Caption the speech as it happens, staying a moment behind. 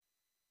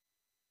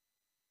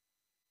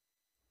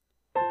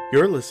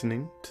You're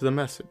listening to The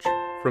Message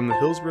from the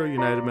Hillsboro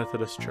United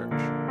Methodist Church,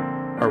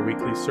 our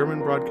weekly sermon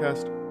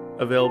broadcast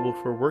available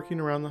for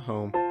working around the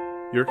home,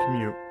 your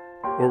commute,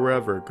 or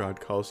wherever God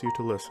calls you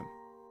to listen.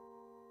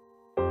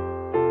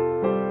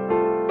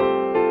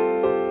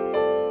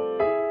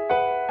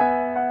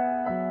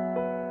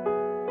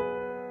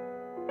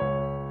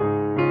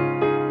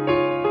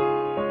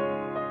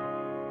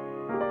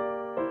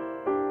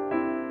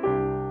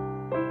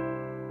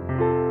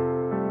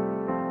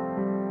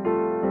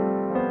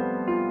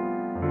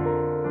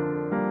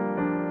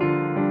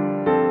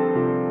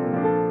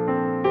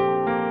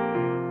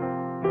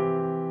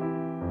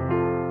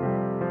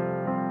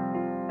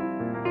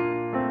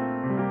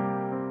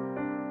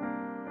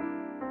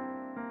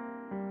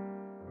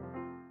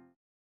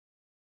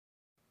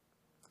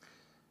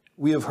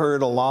 We have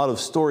heard a lot of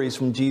stories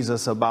from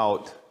Jesus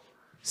about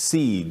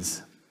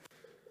seeds.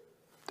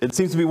 It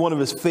seems to be one of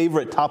his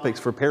favorite topics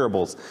for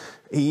parables.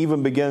 He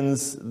even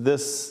begins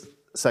this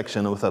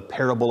section with a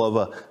parable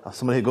of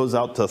somebody who goes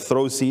out to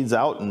throw seeds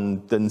out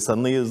and then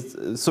suddenly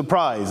is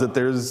surprised that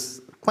there's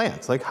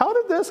plants. Like, how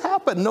did this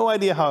happen? No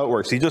idea how it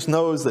works. He just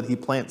knows that he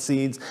plants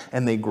seeds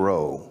and they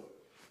grow.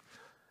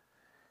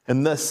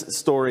 And this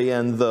story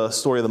and the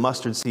story of the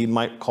mustard seed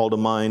might call to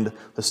mind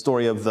the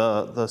story of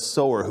the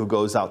sower who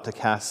goes out to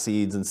cast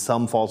seeds, and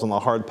some falls on the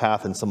hard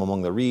path and some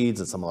among the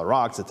reeds and some on the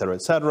rocks, etc.,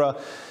 etc.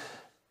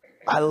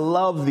 I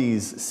love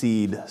these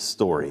seed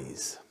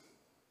stories.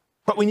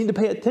 But we need to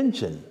pay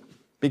attention,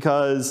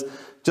 because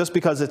just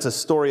because it's a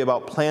story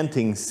about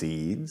planting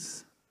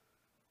seeds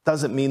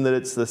doesn't mean that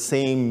it's the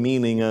same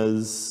meaning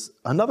as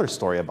another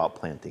story about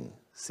planting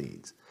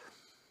seeds.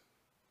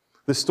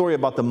 The story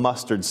about the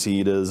mustard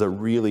seed is a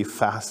really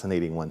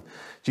fascinating one.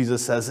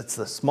 Jesus says it's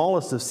the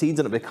smallest of seeds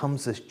and it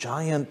becomes this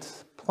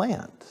giant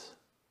plant.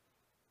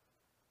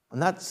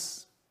 And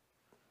that's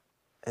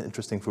an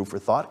interesting food for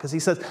thought, because he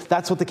says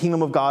that's what the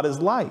kingdom of God is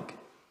like.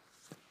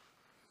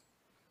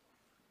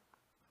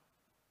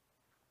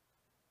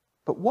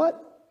 But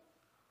what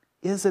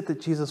is it that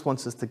Jesus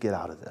wants us to get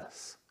out of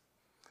this?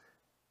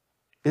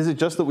 Is it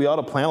just that we ought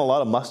to plant a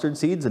lot of mustard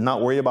seeds and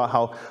not worry about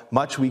how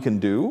much we can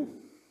do?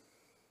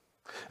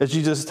 Is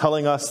Jesus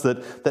telling us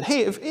that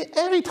hey, if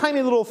every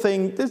tiny little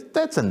thing,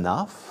 that's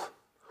enough?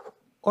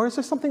 Or is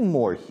there something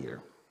more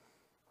here?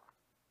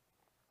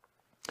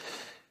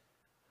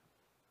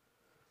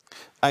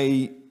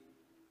 I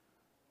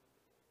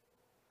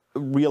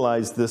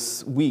realized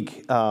this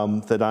week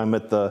that I'm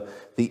at the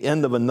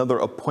end of another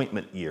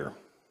appointment year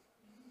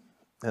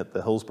at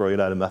the Hillsboro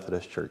United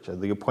Methodist Church.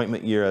 The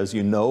appointment year, as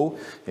you know,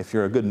 if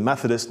you're a good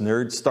Methodist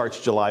nerd,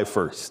 starts July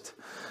 1st.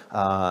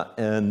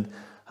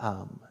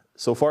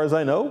 So far as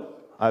I know,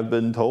 I've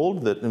been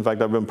told that, in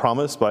fact, I've been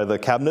promised by the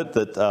cabinet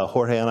that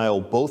Jorge and I will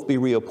both be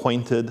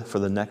reappointed for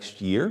the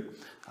next year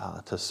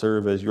to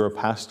serve as your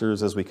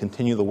pastors as we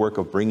continue the work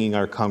of bringing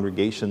our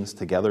congregations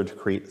together to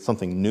create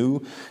something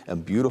new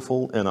and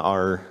beautiful in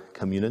our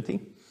community.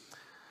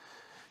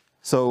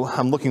 So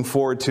I'm looking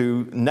forward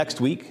to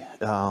next week.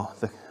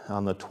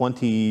 On the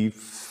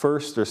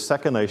 21st or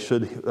 2nd, I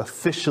should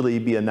officially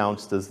be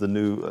announced as the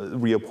new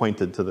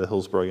reappointed to the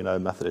Hillsboro United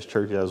Methodist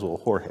Church, as will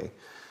Jorge.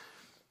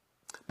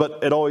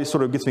 But it always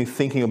sort of gets me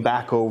thinking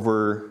back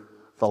over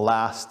the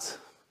last,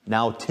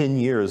 now 10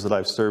 years that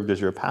I've served as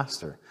your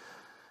pastor.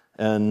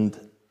 And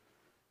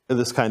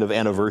this kind of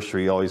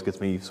anniversary always gets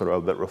me sort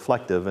of a bit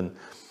reflective. And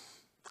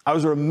I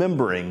was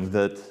remembering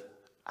that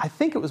I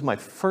think it was my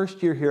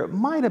first year here. It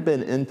might have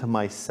been into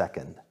my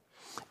second.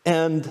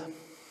 And,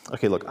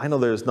 okay, look, I know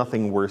there's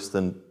nothing worse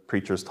than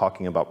preachers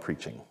talking about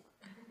preaching.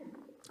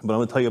 But I'm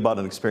going to tell you about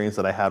an experience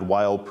that I had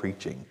while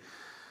preaching.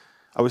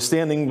 I was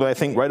standing, I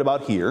think, right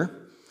about here.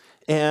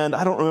 And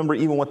I don't remember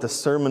even what the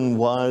sermon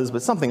was,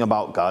 but something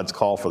about God's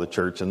call for the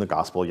church and the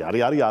gospel, yada,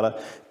 yada,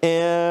 yada.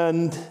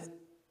 And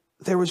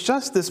there was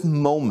just this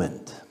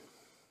moment,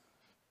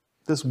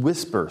 this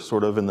whisper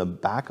sort of in the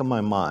back of my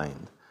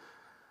mind.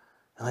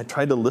 And I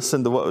tried to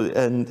listen to what,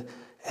 and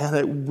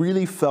it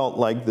really felt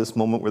like this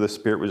moment where the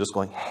Spirit was just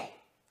going, hey,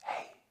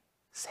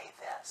 say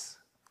this.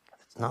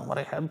 It's not what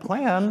I had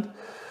planned,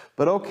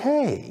 but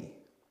okay.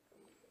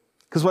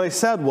 Because what I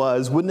said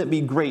was, wouldn't it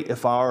be great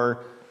if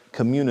our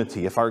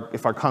community, if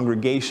our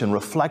congregation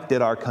reflected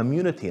our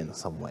community in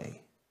some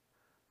way?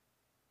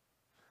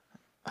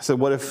 I said,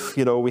 what if,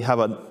 we have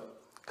a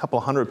couple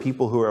hundred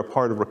people who are a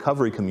part of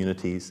recovery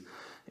communities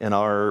in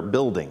our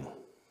building?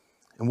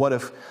 And what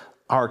if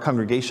our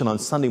congregation on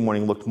Sunday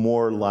morning looked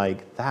more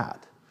like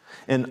that?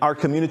 And our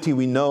community,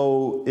 we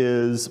know,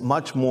 is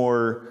much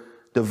more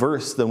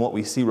diverse than what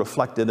we see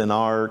reflected in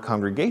our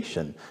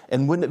congregation.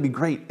 And wouldn't it be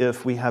great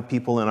if we have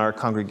people in our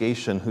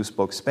congregation who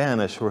spoke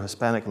Spanish, who are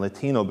Hispanic and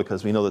Latino,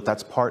 because we know that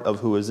that's part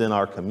of who is in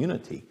our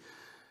community?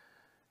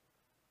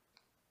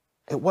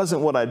 It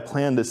wasn't what I'd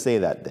planned to say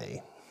that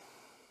day.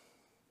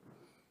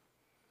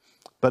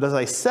 But as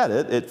I said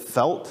it, it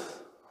felt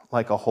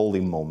like a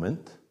holy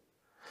moment.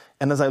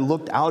 And as I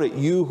looked out at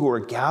you who were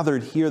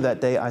gathered here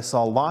that day, I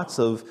saw lots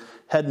of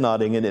head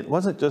nodding, and it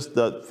wasn't just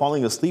the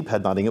falling asleep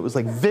head nodding. It was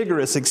like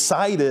vigorous,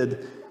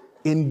 excited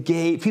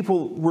engaged,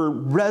 people were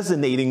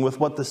resonating with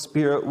what the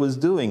Spirit was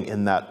doing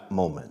in that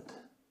moment.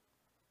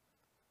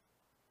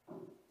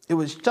 It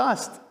was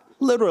just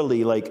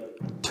literally like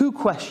 2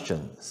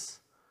 questions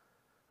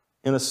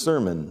in a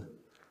sermon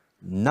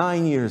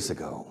 9 years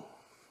ago.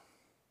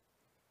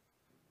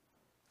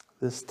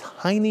 This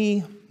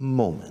tiny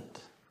moment.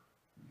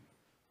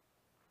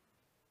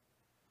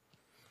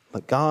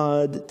 But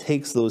God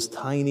takes those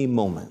tiny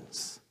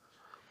moments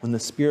when the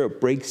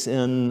Spirit breaks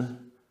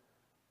in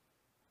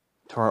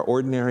to our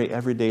ordinary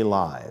everyday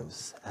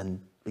lives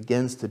and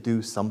begins to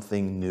do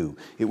something new.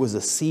 It was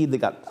a seed that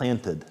got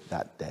planted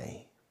that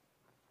day.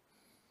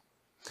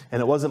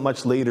 And it wasn't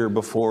much later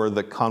before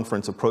the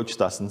conference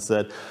approached us and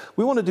said,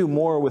 we want to do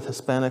more with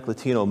Hispanic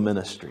Latino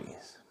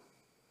ministries.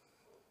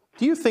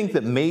 Do you think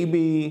that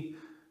maybe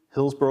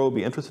Hillsboro will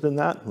be interested in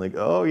that? I'm like,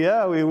 oh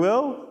yeah, we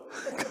will.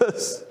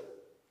 Because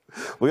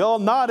we all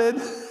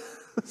nodded.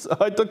 So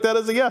I took that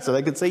as a yes, and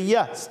I could say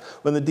yes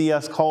when the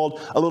DS called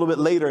a little bit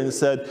later and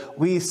said,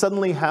 we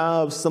suddenly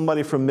have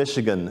somebody from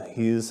Michigan.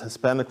 He's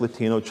Hispanic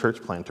Latino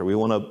church planter. We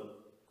want to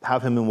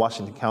have him in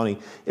Washington County.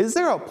 Is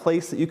there a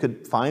place that you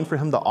could find for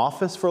him to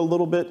office for a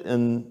little bit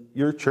in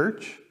your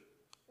church?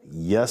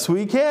 Yes,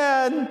 we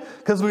can,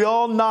 because we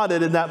all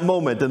nodded in that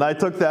moment. And I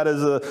took that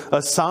as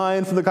a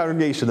sign from the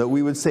congregation that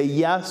we would say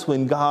yes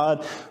when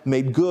God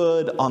made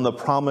good on the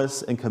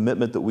promise and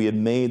commitment that we had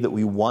made, that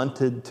we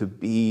wanted to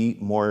be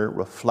more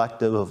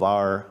reflective of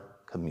our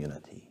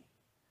community.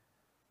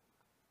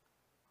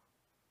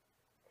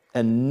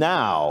 And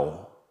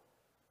now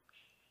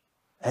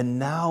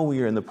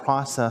we are in the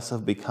process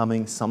of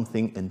becoming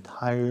something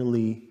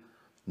entirely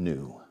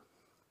new.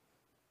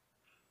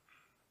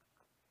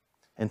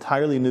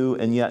 Entirely new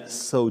and yet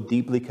so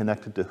deeply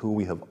connected to who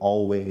we have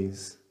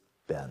always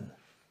been.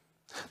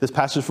 This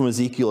passage from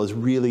Ezekiel is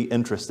really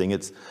interesting.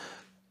 It's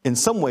in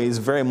some ways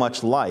very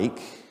much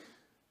like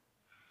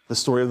the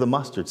story of the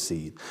mustard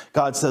seed.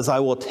 God says, I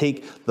will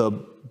take the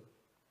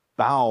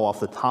bough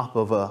off the top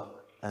of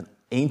an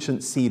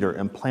ancient cedar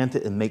and plant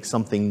it and make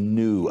something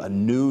new, a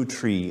new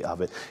tree of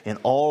it. And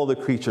all the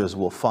creatures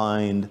will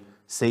find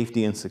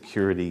safety and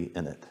security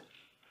in it.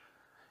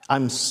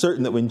 I'm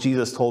certain that when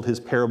Jesus told his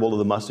parable of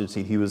the mustard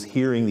seed, he was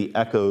hearing the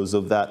echoes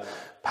of that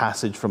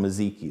passage from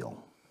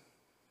Ezekiel.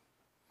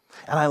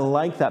 And I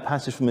like that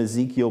passage from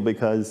Ezekiel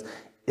because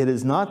it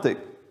is not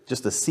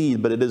just a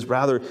seed, but it is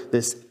rather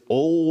this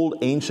old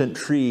ancient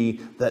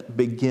tree that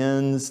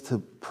begins to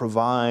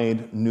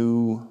provide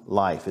new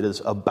life. It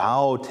is a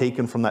bough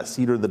taken from that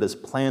cedar that is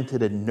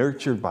planted and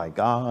nurtured by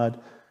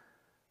God.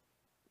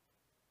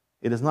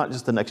 It is not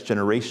just the next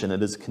generation,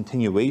 it is a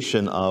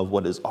continuation of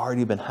what has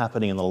already been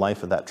happening in the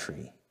life of that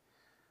tree.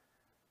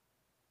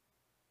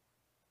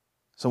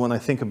 So when I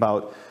think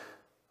about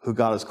who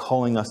God is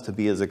calling us to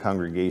be as a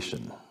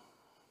congregation,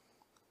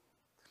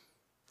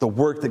 the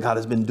work that God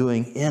has been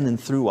doing in and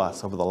through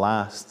us over the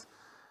last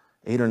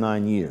 8 or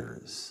 9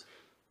 years,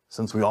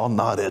 since we all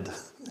nodded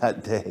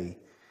that day,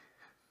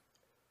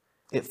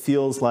 it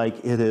feels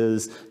like it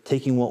is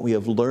taking what we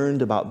have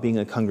learned about being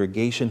a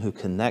congregation who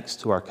connects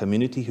to our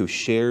community, who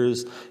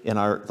shares in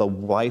the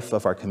life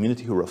of our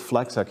community, who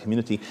reflects our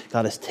community.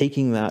 God is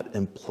taking that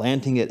and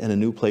planting it in a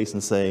new place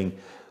and saying,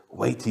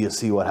 wait till you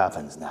see what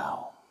happens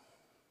now.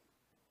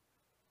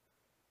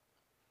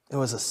 It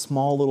was a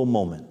small little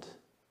moment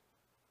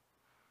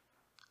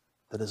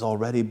that is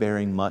already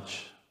bearing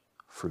much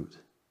fruit.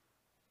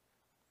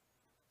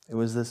 It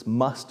was this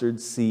mustard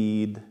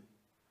seed,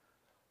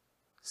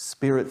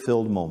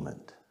 Spirit-filled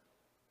moment.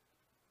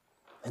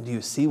 And do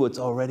you see what's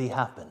already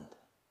happened?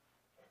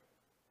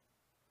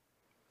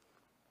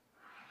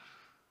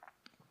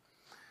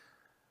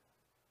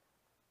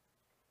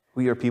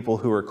 We are people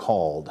who are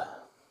called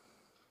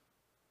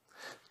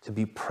to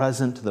be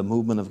present to the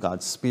movement of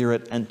God's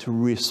Spirit and to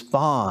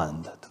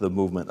respond to the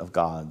movement of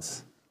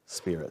God's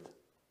Spirit.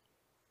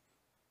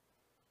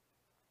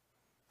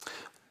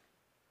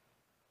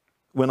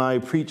 When I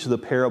preach the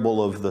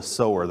parable of the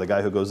sower, the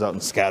guy who goes out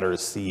and scatters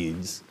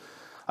seeds,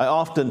 I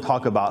often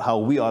talk about how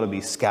we ought to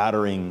be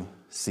scattering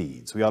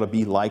seeds. We ought to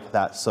be like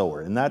that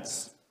sower. And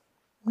that's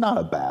not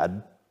a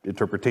bad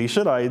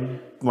interpretation. I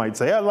might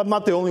say, I'm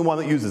not the only one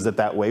that uses it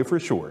that way, for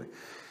sure.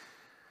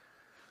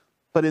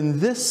 But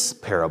in this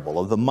parable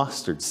of the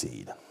mustard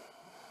seed,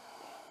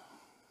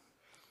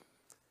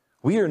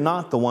 we are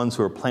not the ones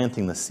who are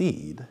planting the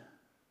seed.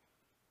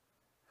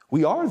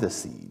 We are the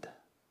seed.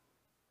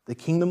 The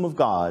kingdom of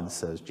God,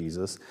 says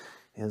Jesus,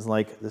 is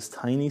like this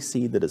tiny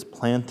seed that is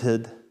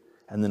planted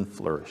and then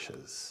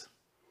flourishes.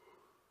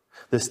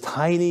 This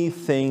tiny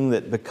thing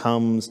that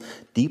becomes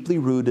deeply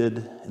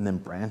rooted and then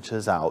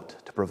branches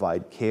out to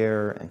provide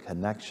care and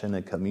connection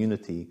and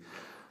community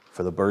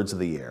for the birds of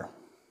the air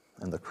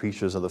and the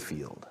creatures of the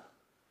field.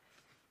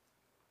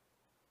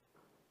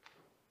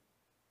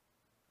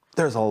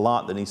 There's a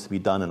lot that needs to be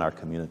done in our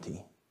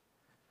community.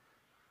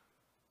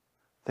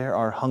 There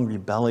are hungry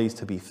bellies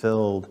to be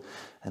filled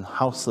and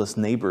houseless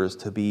neighbors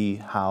to be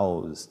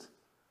housed.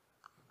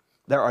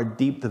 There are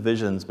deep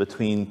divisions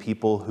between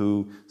people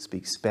who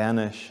speak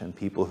Spanish and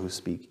people who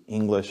speak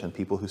English and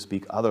people who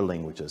speak other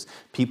languages,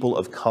 people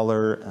of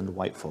color and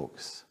white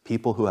folks,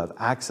 people who have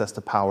access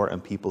to power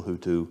and people who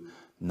do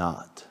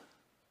not.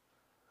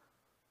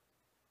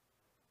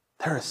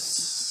 There is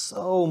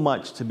so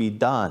much to be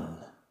done.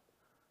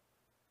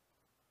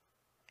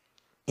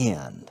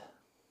 And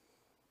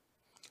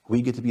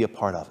we get to be a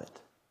part of it.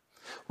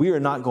 We are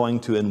not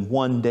going to, in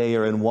one day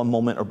or in one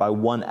moment or by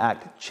one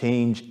act,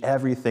 change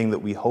everything that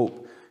we hope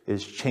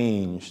is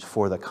changed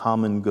for the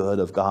common good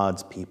of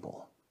God's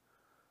people.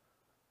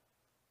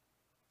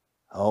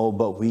 Oh,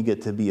 but we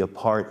get to be a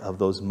part of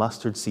those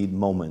mustard seed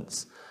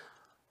moments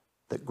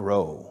that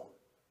grow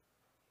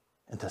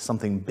into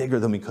something bigger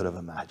than we could have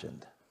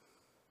imagined.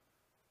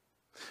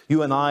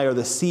 You and I are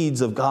the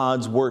seeds of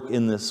God's work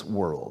in this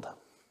world.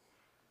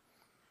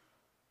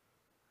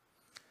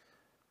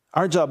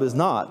 Our job is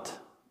not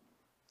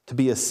to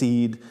be a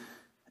seed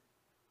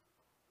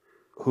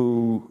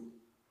who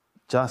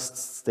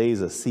just stays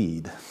a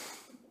seed,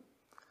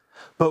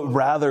 but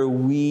rather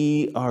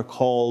we are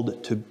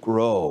called to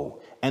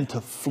grow and to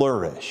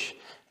flourish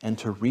and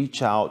to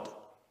reach out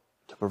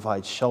to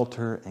provide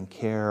shelter and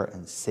care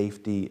and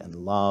safety and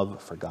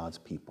love for God's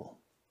people.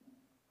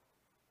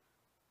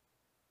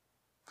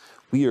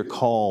 We are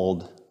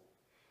called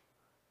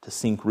to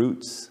sink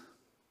roots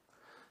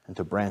and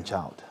to branch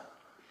out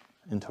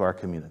into our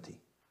community.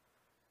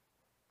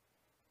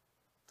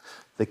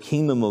 The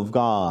kingdom of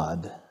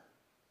God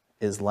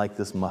is like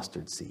this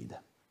mustard seed,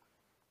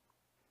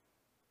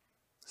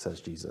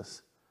 says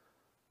Jesus.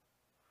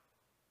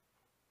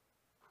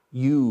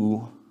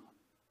 Your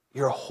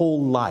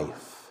whole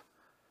life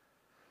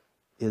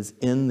is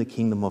in the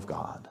kingdom of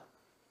God.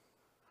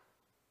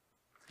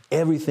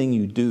 Everything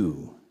you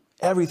do,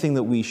 everything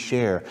that we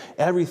share,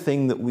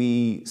 everything that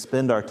we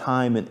spend our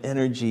time and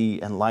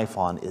energy and life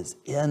on is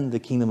in the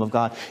kingdom of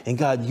God. And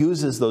God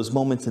uses those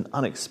moments in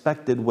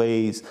unexpected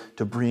ways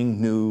to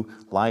bring new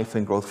life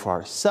and growth for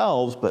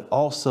ourselves, but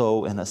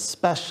also and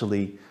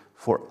especially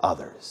for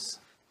others.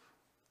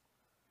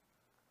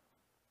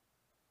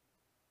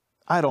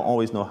 I don't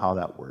always know how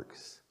that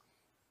works,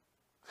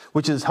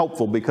 which is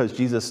helpful because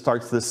Jesus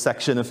starts this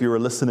section, if you were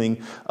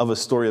listening, of a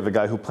story of a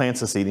guy who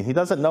plants a seed. And he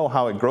doesn't know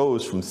how it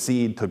grows from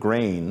seed to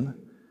grain,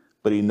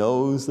 but he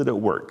knows that it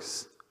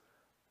works.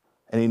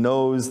 And he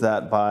knows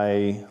that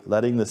by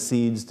letting the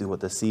seeds do what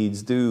the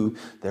seeds do,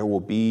 there will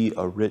be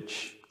a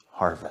rich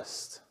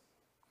harvest.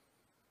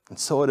 And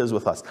so it is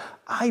with us.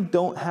 I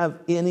don't have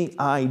any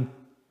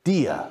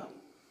idea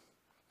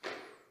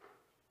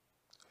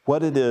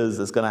what it is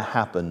that's going to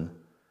happen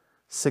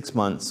 6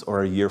 months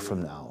or a year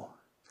from now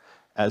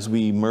as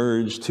we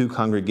merge two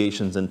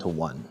congregations into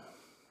one.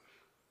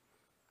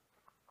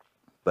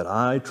 But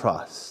I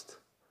trust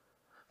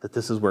that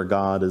this is where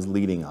God is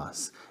leading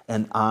us.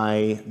 And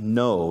I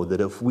know that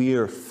if we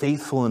are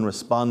faithful in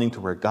responding to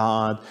where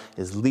God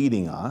is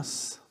leading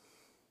us,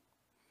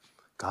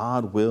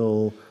 God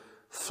will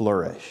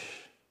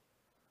flourish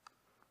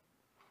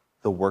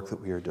the work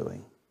that we are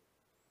doing.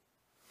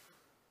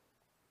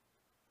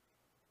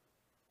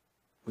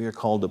 We are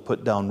called to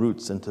put down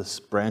roots and to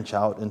branch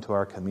out into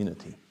our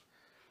community.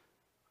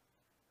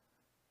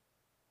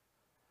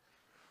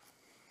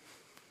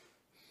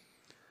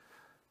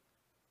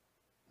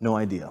 No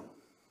idea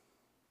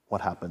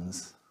what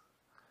happens.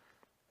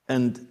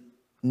 And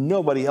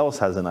nobody else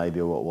has an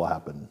idea what will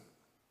happen.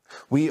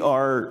 We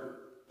are,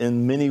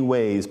 in many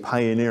ways,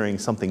 pioneering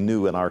something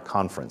new in our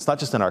conference. Not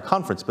just in our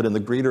conference, but in the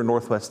greater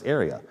Northwest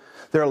area.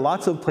 There are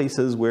lots of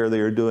places where they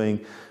are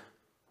doing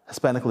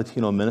Hispanic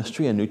Latino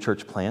ministry and new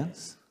church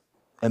plants.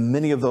 And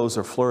many of those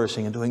are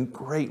flourishing and doing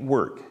great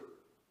work.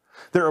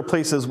 There are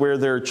places where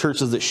there are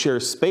churches that share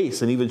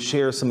space and even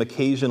share some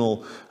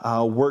occasional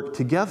work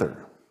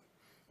together,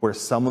 where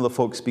some of the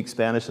folks speak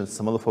Spanish and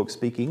some of the folks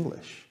speak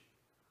English.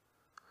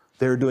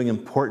 They're doing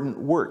important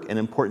work and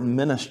important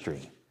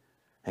ministry,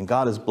 and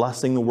God is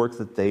blessing the work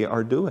that they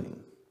are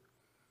doing.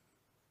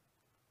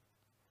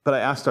 But I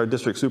asked our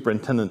district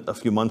superintendent a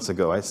few months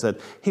ago, I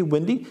said, hey,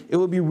 Wendy, it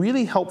would be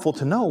really helpful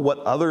to know what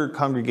other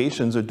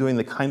congregations are doing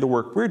the kind of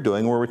work we're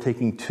doing, where we're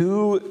taking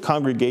two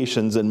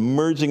congregations and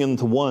merging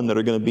into one that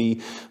are going to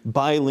be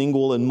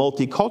bilingual and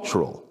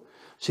multicultural.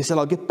 She said,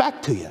 I'll get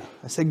back to you.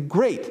 I said,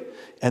 great.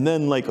 And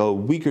then like a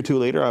week or two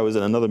later, I was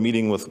in another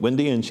meeting with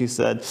Wendy, and she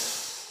said,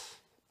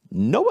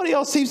 nobody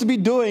else seems to be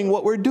doing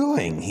what we're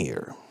doing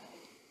here.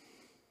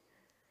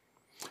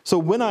 So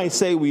when I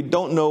say we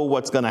don't know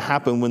what's going to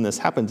happen when this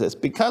happens, it's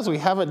because we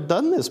haven't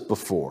done this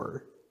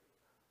before.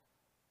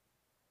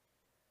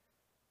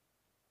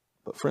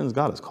 But friends,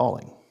 God is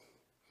calling.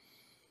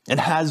 And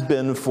has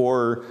been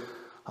for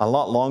a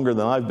lot longer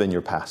than I've been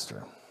your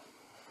pastor.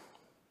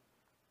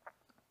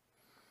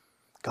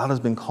 God has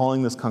been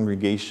calling this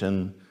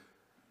congregation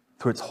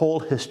through its whole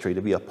history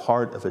to be a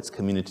part of its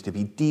community, to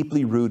be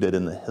deeply rooted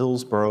in the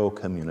Hillsboro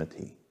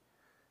community,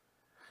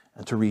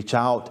 and to reach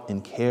out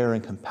in care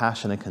and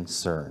compassion and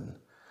concern,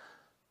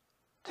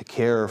 to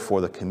care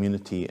for the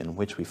community in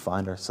which we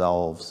find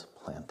ourselves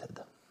planted.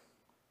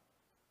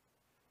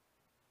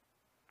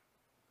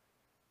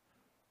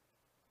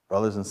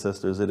 Brothers and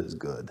sisters, it is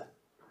good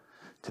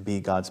to be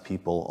God's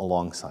people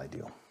alongside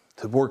you,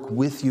 to work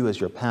with you as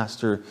your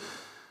pastor,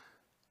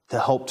 to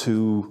help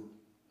to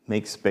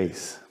make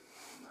space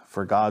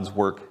for God's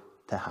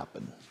work to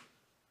happen.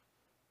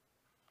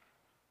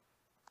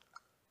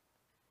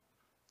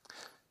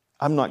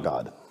 I'm not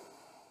God.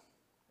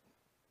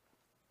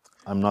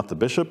 I'm not the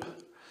bishop.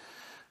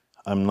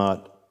 I'm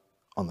not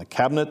on the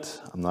cabinet.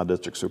 I'm not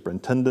district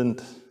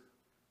superintendent.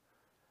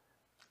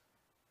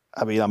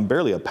 I mean, I'm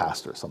barely a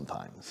pastor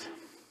sometimes.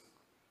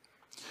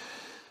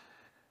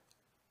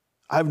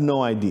 I have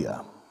no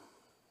idea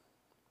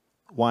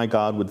why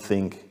God would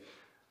think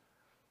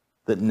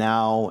that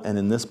now and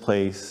in this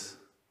place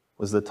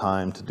was the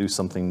time to do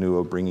something new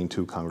of bringing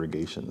two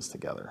congregations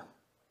together.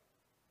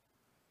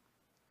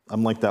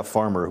 I'm like that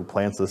farmer who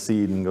plants a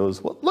seed and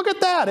goes, well, look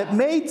at that, it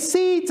made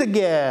seeds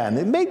again.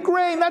 It made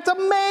grain, that's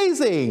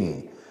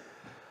amazing.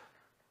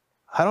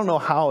 I don't know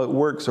how it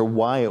works or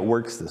why it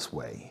works this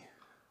way.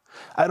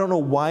 I don't know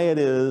why it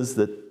is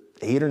that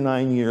 8 or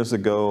 9 years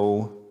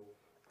ago,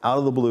 out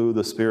of the blue,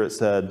 the Spirit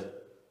said,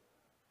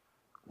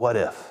 what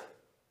if?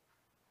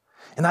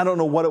 And I don't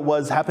know what it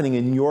was happening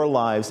in your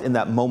lives in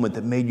that moment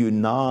that made you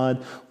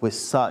nod with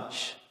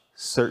such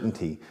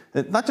certainty.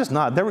 Not just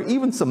nod, there were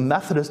even some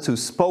Methodists who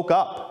spoke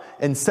up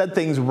and said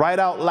things right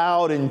out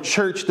loud in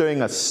church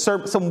during a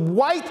sermon. Some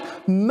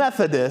white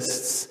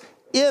Methodists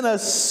in a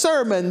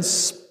sermon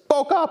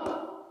spoke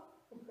up.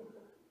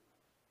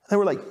 They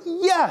were like,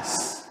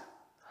 yes!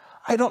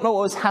 I don't know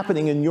what was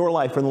happening in your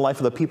life or in the life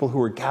of the people who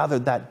were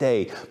gathered that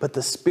day, but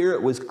the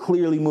Spirit was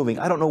clearly moving.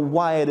 I don't know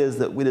why it is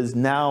that it is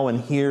now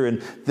and here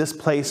in this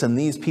place and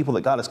these people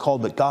that God has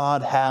called, but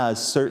God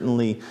has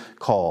certainly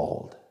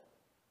called.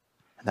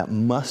 And that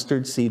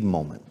mustard seed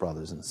moment,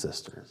 brothers and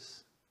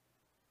sisters,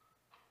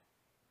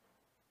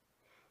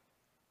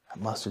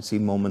 that mustard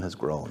seed moment has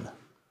grown,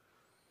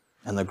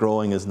 and the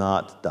growing is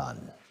not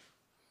done.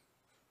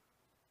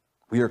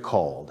 We are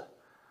called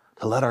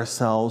to let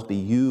ourselves be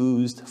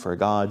used for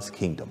God's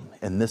kingdom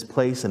in this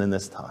place and in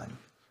this time.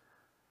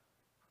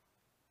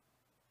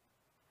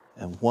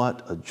 And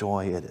what a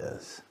joy it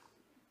is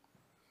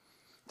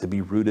to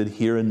be rooted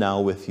here and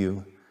now with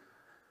you,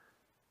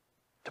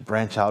 to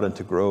branch out and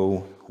to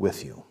grow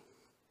with you,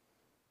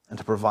 and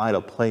to provide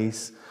a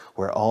place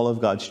where all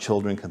of God's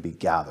children can be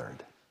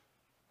gathered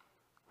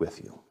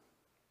with you.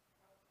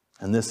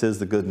 And this is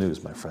the good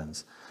news, my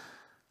friends.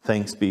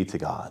 Thanks be to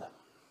God.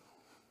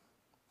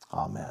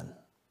 Amen.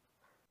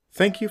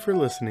 Thank you for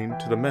listening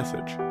to the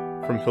message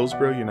from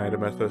Hillsboro United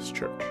Methodist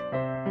Church.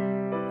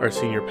 Our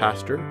senior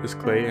pastor is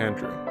Clay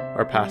Andrew.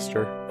 Our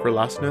pastor for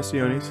Las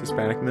Naciones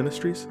Hispanic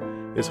Ministries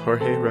is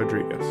Jorge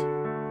Rodriguez.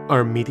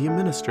 Our media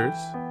ministers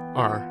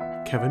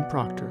are Kevin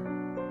Proctor,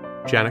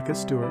 Janica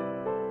Stewart,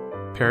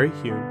 Perry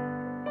Heun,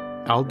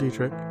 Al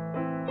Dietrich,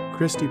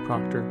 Kristi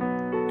Proctor,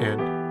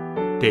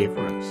 and Dave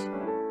Rose.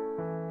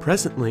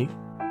 Presently,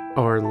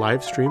 our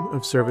live stream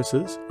of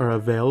services are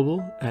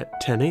available at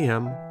 10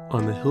 a.m.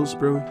 on the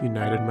Hillsboro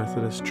United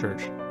Methodist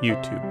Church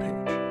YouTube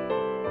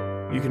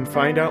page. You can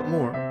find out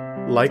more,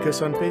 like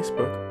us on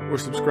Facebook, or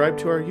subscribe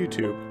to our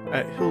YouTube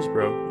at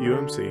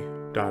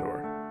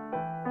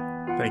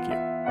hillsboroumc.org. Thank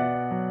you.